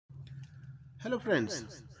Hello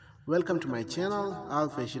friends, welcome to my channel All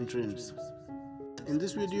Fashion Trends. In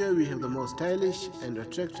this video we have the most stylish and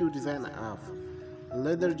attractive design of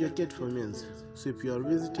leather jacket for men. So if you are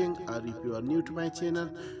visiting or if you are new to my channel,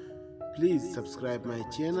 please subscribe my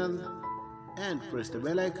channel and press the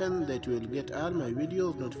bell icon that you will get all my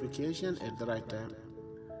videos notification at the right time.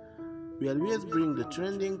 We always bring the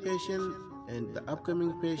trending fashion and the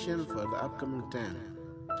upcoming fashion for the upcoming time.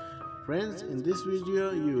 Friends, in this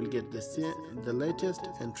video you will get the latest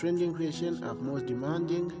and trending fashion of most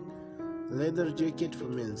demanding leather jacket for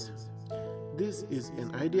men. This is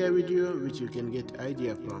an idea video which you can get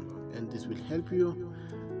idea from, and this will help you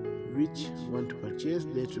which want to purchase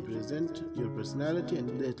that represent your personality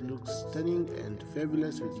and that looks stunning and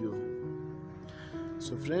fabulous with you.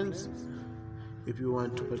 So friends, if you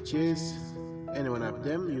want to purchase any one of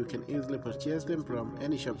them, you can easily purchase them from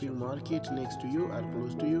any shopping market next to you or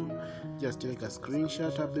close to you. Just take a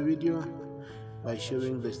screenshot of the video. By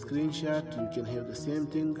showing the screenshot you can have the same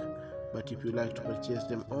thing, but if you like to purchase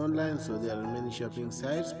them online, so there are many shopping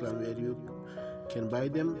sites from where you can buy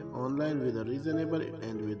them online with a reasonable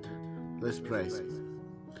and with less price.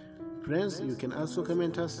 Friends, you can also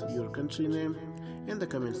comment us your country name in the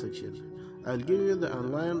comment section. I'll give you the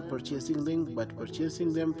online purchasing link, but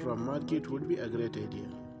purchasing them from market would be a great idea.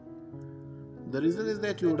 The reason is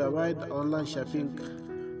that you would avoid the online shopping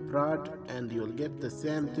fraud and you'll get the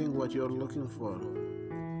same thing what you're looking for.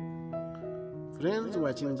 Friends,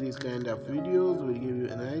 watching these kind of videos will give you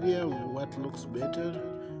an idea of what looks better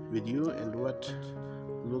with you and what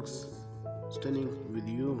looks stunning with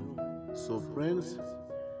you. So friends,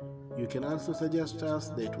 you can also suggest us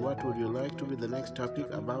that what would you like to be the next topic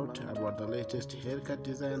about the latest haircut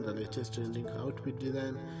design, the latest trending outfit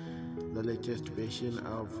design, the latest fashion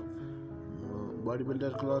of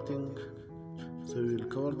bodybuilder clothing. So we will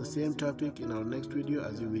cover the same topic in our next video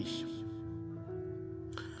as you wish.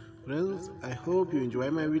 Friends, I hope you enjoy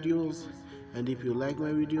my videos, and if you like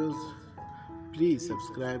my videos, please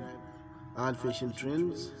subscribe All Fashion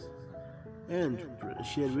Trends and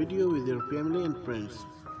share video with your family and friends.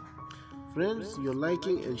 Friends, your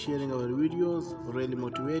liking and sharing our videos really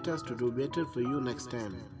motivate us to do better for you next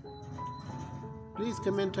time. Please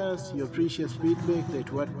comment us your precious feedback that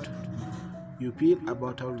what you feel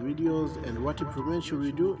about our videos and what improvement should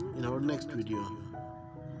we do in our next video.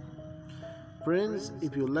 Friends,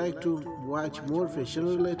 if you like to watch more fashion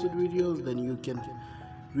related videos, then you can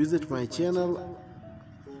visit my channel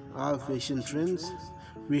All Fashion Trends.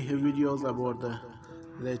 We have videos about the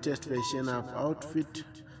latest fashion of outfit,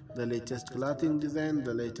 the latest clothing design,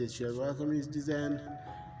 the latest shalwar kameez design,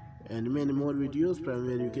 and many more videos from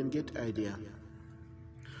where you can get idea.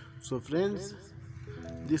 So friends,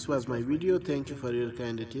 this was my video. Thank you for your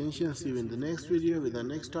kind attention. See you in the next video with the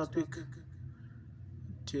next topic.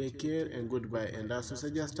 Take care and goodbye, and also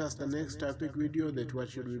suggest us the next topic video that what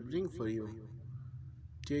should we bring for you.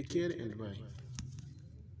 Take care and bye.